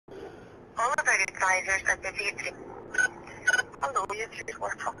All of our advisors are busy at the... Hello, you're through to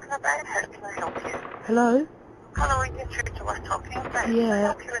Worth Talking About. How can I help you? Hello? Hello, you're through to Worth Talking About. Can I Yeah,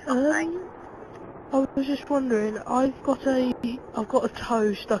 help you with something? I was just wondering, I've got a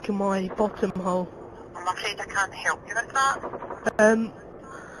toe stuck in my bottom hole. I'm afraid I can't help you with that.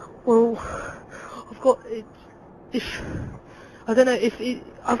 Well, I don't know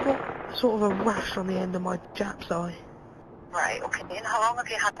I've got sort of a rash on the end of my Jap's eye. Right, okay. And how long have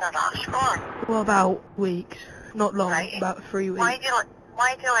you had that rash for? Well, about weeks. Not long, Right. about 3 weeks. Why do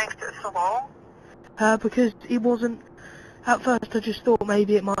you left it so long? Because it wasn't, at first I just thought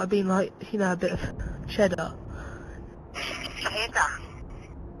maybe it might have been like, you know, a bit of cheddar. Cheddar.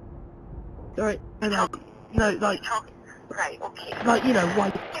 Right, Right, okay. like, you know,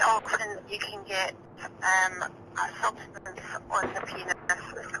 white. Often you can get a substance on the penis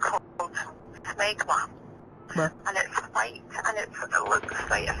that's called Smegma. And it's white, and it looks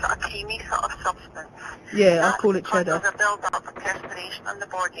like a sort of creamy sort of substance. Yeah, I call it because cheddar. there's a build-up of perspiration on the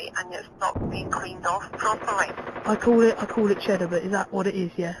body, and it's not being cleaned off properly. I call it cheddar, but is that what it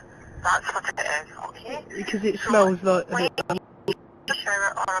is? Yeah. That's what it is, okay? Because it smells like. When you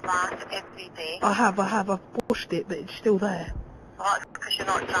shower or a bath every day. I've washed it, but it's still there. Well, that's because you're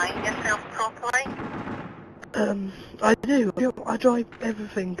not drying yourself properly. I do. I dry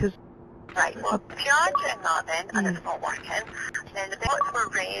everything because. Right, well, if you are doing that then, and it's not working, then the spots were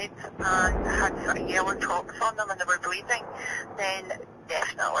red and had sort of yellow tops on them and they were bleeding, then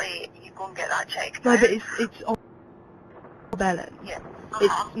definitely you go and get that checked No, out. but it's on the belly. Yeah.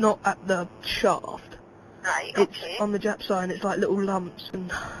 It's not at the shaft. Right, It's okay. on the Jap side, and it's like little lumps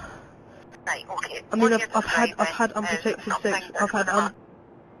and. Right, okay. I mean, I've had unprotected sex. I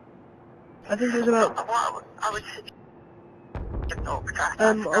think it was about. What I would suggest to the doctor.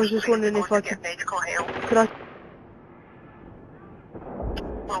 I was just wondering if I could. Medical help. Could I?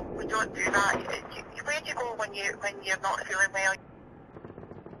 Well, we don't do that. Where do you go when you're not feeling well?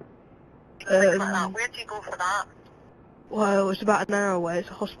 Like that. Where do you go for that? Well, it's about an hour away. It's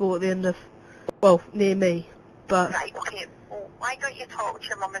a hospital at the end of, well, near me. But right, okay. Well, why don't you talk to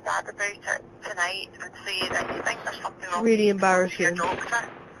your mum and dad about it tonight and say that you think there's something wrong? Really embarrassing. Your doctor.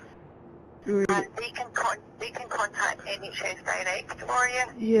 Really. And they can contact NHS Direct for you.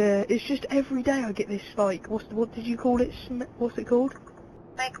 Yeah, it's just every day I get this like, what did you call it? What's it called?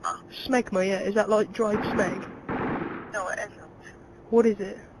 Smegma. Smegma, yeah. Is that like dried smeg? No, it isn't. What is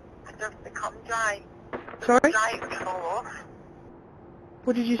it? It doesn't become dry. Sorry? Dry, it would fall off.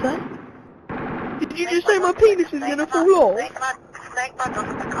 What did you say? Did you just say my penis is gonna fall off? Smegma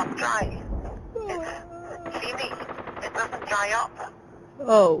doesn't become dry. It's creamy. It doesn't dry up.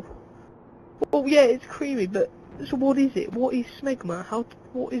 Oh. Well, yeah, it's creamy, but so what is it? What is smegma?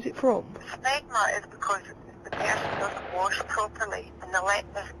 What is it from? Smegma is because the person doesn't wash properly, and they let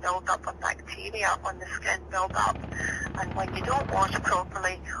this build up of bacteria on the skin build up. And when you don't wash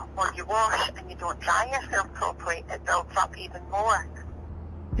properly, or you wash and you don't dry yourself properly, it builds up even more.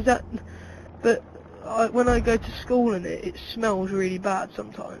 Is that? But when I go to school and it smells really bad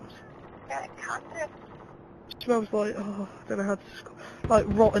sometimes. Yeah, it can do. It smells like, I don't know how to describe, like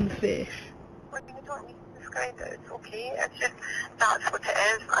rotten fish. Well, you don't need to describe it, it's okay. It's just, that's what it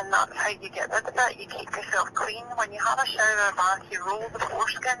is, and that's how you get rid of it. You keep yourself clean. When you have a shower or bath, you roll the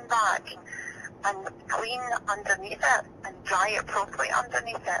foreskin back and clean underneath it and dry it properly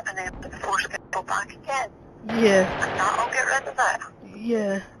underneath it, and then put the foreskin go back again. Yeah. And that'll get rid of it.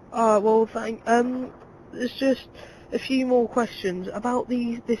 Yeah. Alright, well, there's just a few more questions about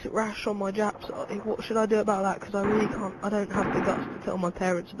this rash on my Jap's eye. What should I do about that? Because I really can't, I don't have the guts to tell my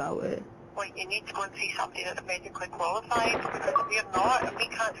parents about it. Well, you need to go and see somebody that's medically qualified, because we're not, and we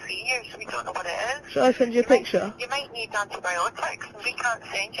can't see you, so we don't know what it is. Should I send you a picture? You might need antibiotics, and we can't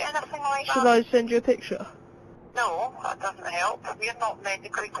send you anything like that. Should I send you a picture? No, that doesn't help. We're not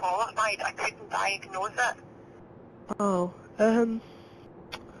medically qualified. I couldn't diagnose it. Oh,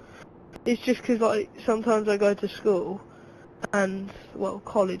 it's just because, like, sometimes I go to school, and, well,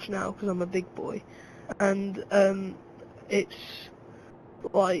 college now, because I'm a big boy, and, it's,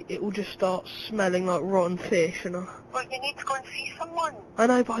 like, it will just start smelling like rotten fish, and Well, you need to go and see someone. I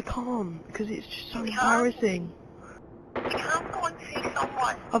know, but I can't, because it's just so embarrassing. You can't go and see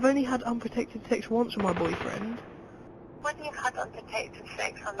someone. I've only had unprotected sex once with my boyfriend. Whether you've had unprotected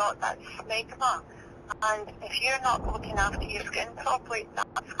sex or not, that's smegma. And if you're not looking after your skin properly,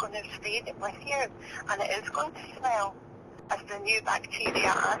 that's going to stay with you. And it is going to smell as the new bacteria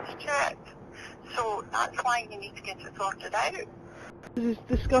adds to it. So that's why you need to get it sorted out. As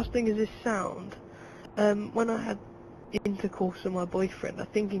disgusting as this sound, when I had intercourse with my boyfriend, I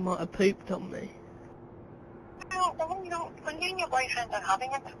think he might have pooped on me. Well, when you and your boyfriend are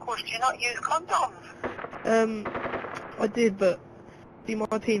having intercourse, do you not use condoms? I did, but see, my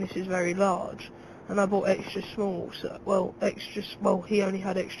penis is very large, and I bought extra small. So, he only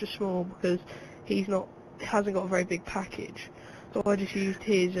had extra small because hasn't got a very big package. So I just used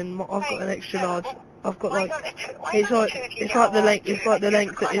his, and I've got an extra large. I've got like it's like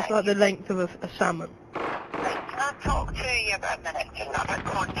the length of a salmon. Right, can I talk to you about a minute just about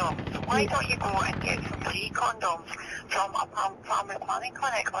condoms? Why don't you go and get some free condoms from a family planning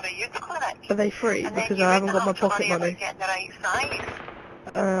clinic or a youth clinic? Are they free? And Because then I you haven't got my wouldn't have to pocket worry money. about getting the right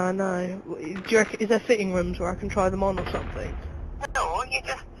size. I know. Do you reckon, is there fitting rooms where I can try them on or something? No, you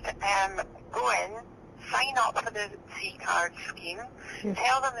just go in, sign up for the C-card scheme,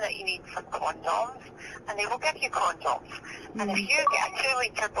 tell them that you need some condoms, and they will give you condoms. And if you get a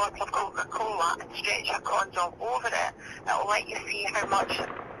 2-litre bottle of Coca-Cola and stretch a condom over it, it will let you see how much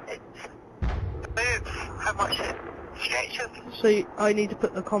it moves, how much it stretches. So I need to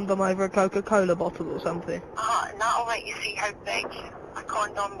put the condom over a Coca-Cola bottle or something? And that will let you see how big a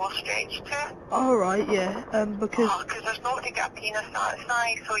condom will stretch to. Alright, yeah, because... Because there's nobody got a penis that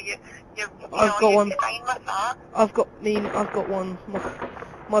size, so you're fine with that. I've got one.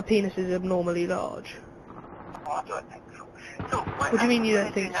 My penis is abnormally large. Oh, I don't think so. So What do you mean you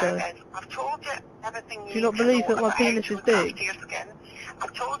don't think so? I've told you everything you Do you not believe that my penis is big? your skin.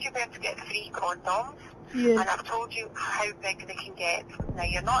 I've told you where to get free condoms. Yeah. And I've told you how big they can get. Now,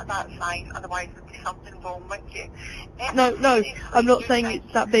 you're not that size, otherwise there'd be something wrong with you. No, I'm not saying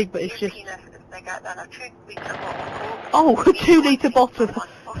it's that big, but it's just... Your penis is bigger than a 2-litre bottle. Oh, a 2-litre bottle.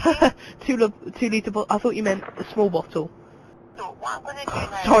 2-litre bottle. I thought you meant a small bottle. So what I'm going to do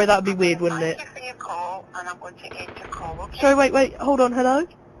now... Sorry, that'd be weird, wouldn't it? Thank you for your call, and I'm going to end your call, okay? Sorry, wait, hold on, hello?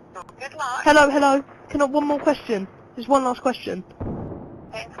 So, good luck. Hello. Can I one more question? There's one last question.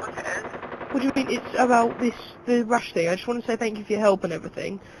 Depends what it is. What do you mean? It's about the rash thing. I just want to say thank you for your help and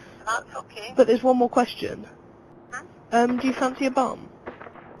everything. That's okay. But there's one more question. Do you fancy a bum?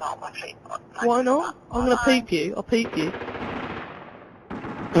 No, I'm afraid not. Why not? I'm gonna poop you. I'll poop you.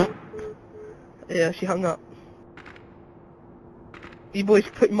 Yeah, she hung up. You boys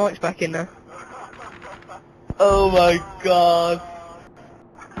put your mics back in now. Oh my god.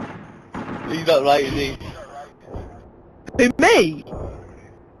 He's not right, is he? Who, me?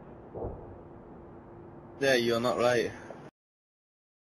 Yeah, you're not right.